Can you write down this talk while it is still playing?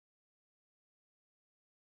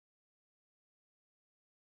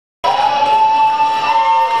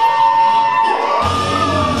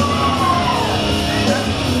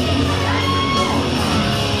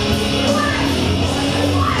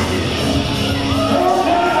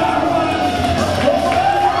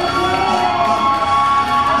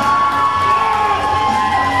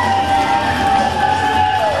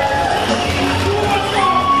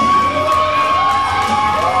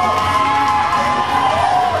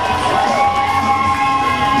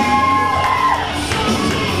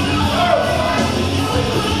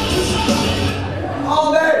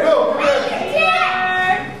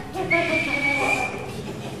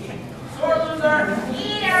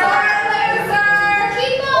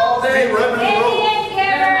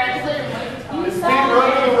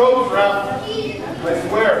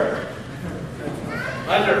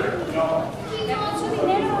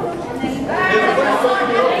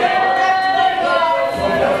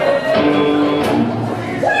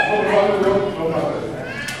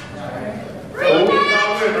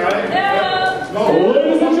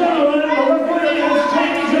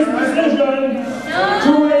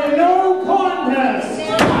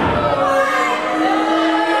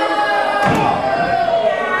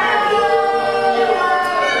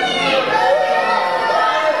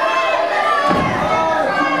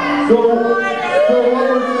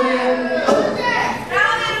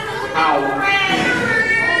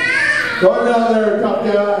Calm down there, tough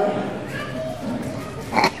guy.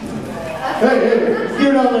 Hey,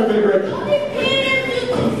 get down there, Big Rick.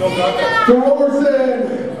 So what we're saying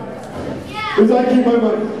is I keep my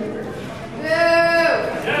money.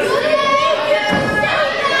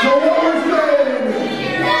 So what we're saying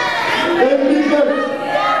is because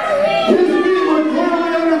his feet were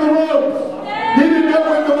clearly under the ropes. He didn't know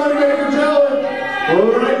when the Moneymaker challenge.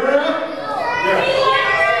 Right, Rap?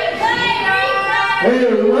 Hey,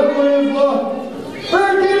 the rebel is lost.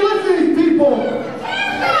 Barricade, look at these people.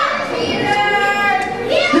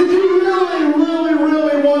 Did you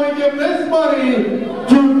really want to give this money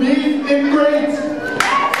to these ingrates?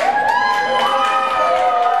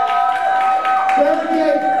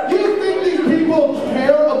 Barricade, do you think these people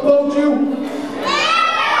care about you?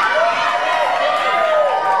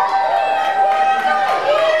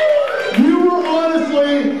 You were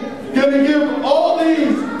honestly going to give all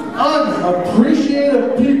these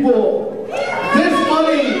unappreciative people this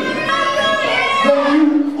money that you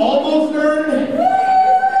almost earned?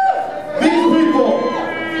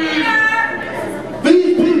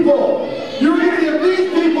 These people, you're going to give these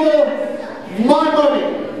people my money.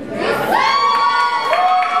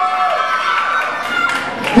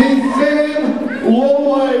 These same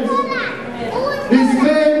lowlifes, these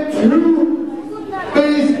same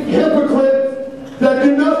two-faced hypocrites that do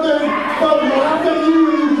nothing but laugh at you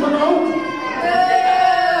when you come out.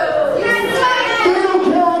 They don't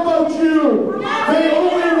care about you. They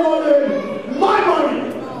only wanted my money.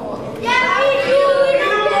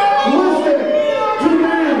 Listen to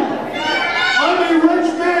me. I'm a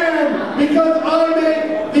rich man because I make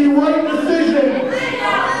the right decision.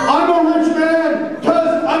 I'm a rich man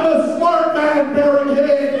because I'm a smart man,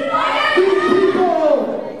 Barricade. These people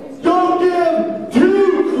don't give two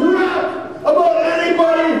crap about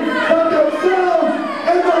anybody but themselves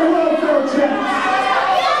and their welfare checks.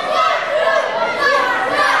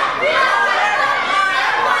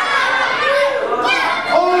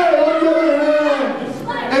 I, on the other hand,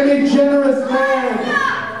 am a generous man.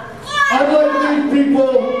 Unlike these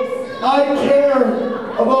people, I care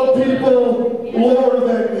about people lower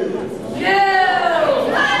than me.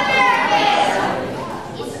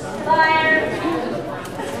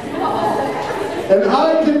 And I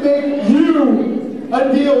can make you a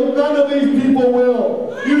deal none of these people will.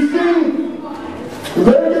 You see,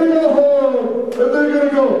 they're going to go home, and they're going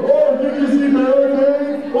to go, oh, did you see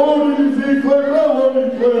Barricade? Oh, did you see Cliff? I love you,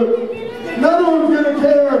 Cliff. None of them's going to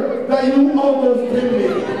care that you almost pinned me.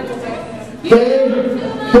 They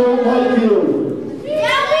don't like you.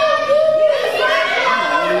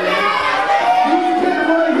 These kids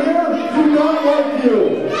right here do not like you.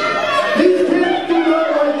 These kids do not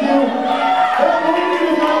like you. That lady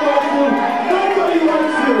does not like you. Nobody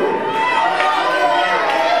likes you.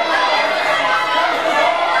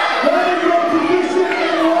 That is your position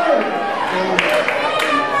in life.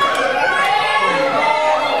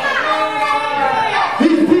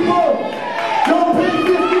 These people don't pay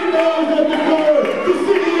 $50 at the door to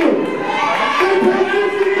see you. They pay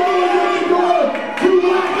 $50 at the door to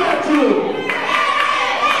laugh at you.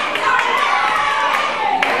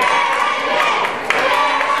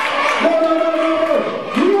 No.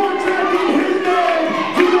 You are tracking his name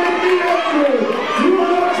to make me angry. You are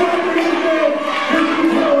not tracking his name because you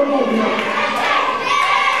care about him.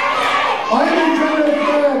 I am a generous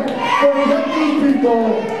man. Forget these people.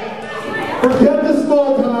 Forget the small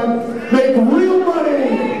time. Make real money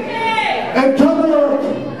and come work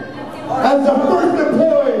as the first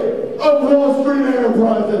employee of Wall Street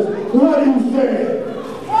Enterprises. What do you say?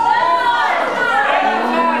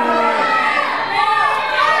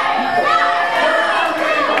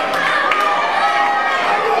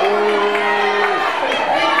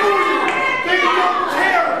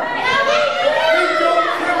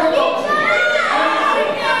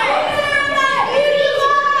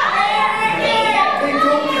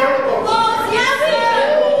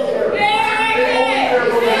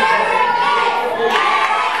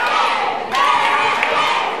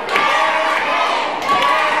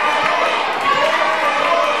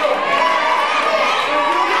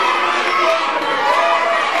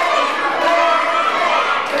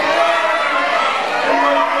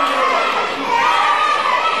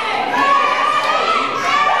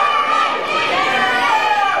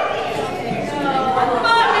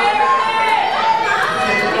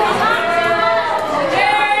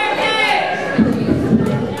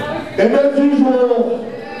 And as usual,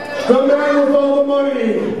 the man with all the money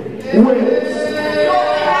wins.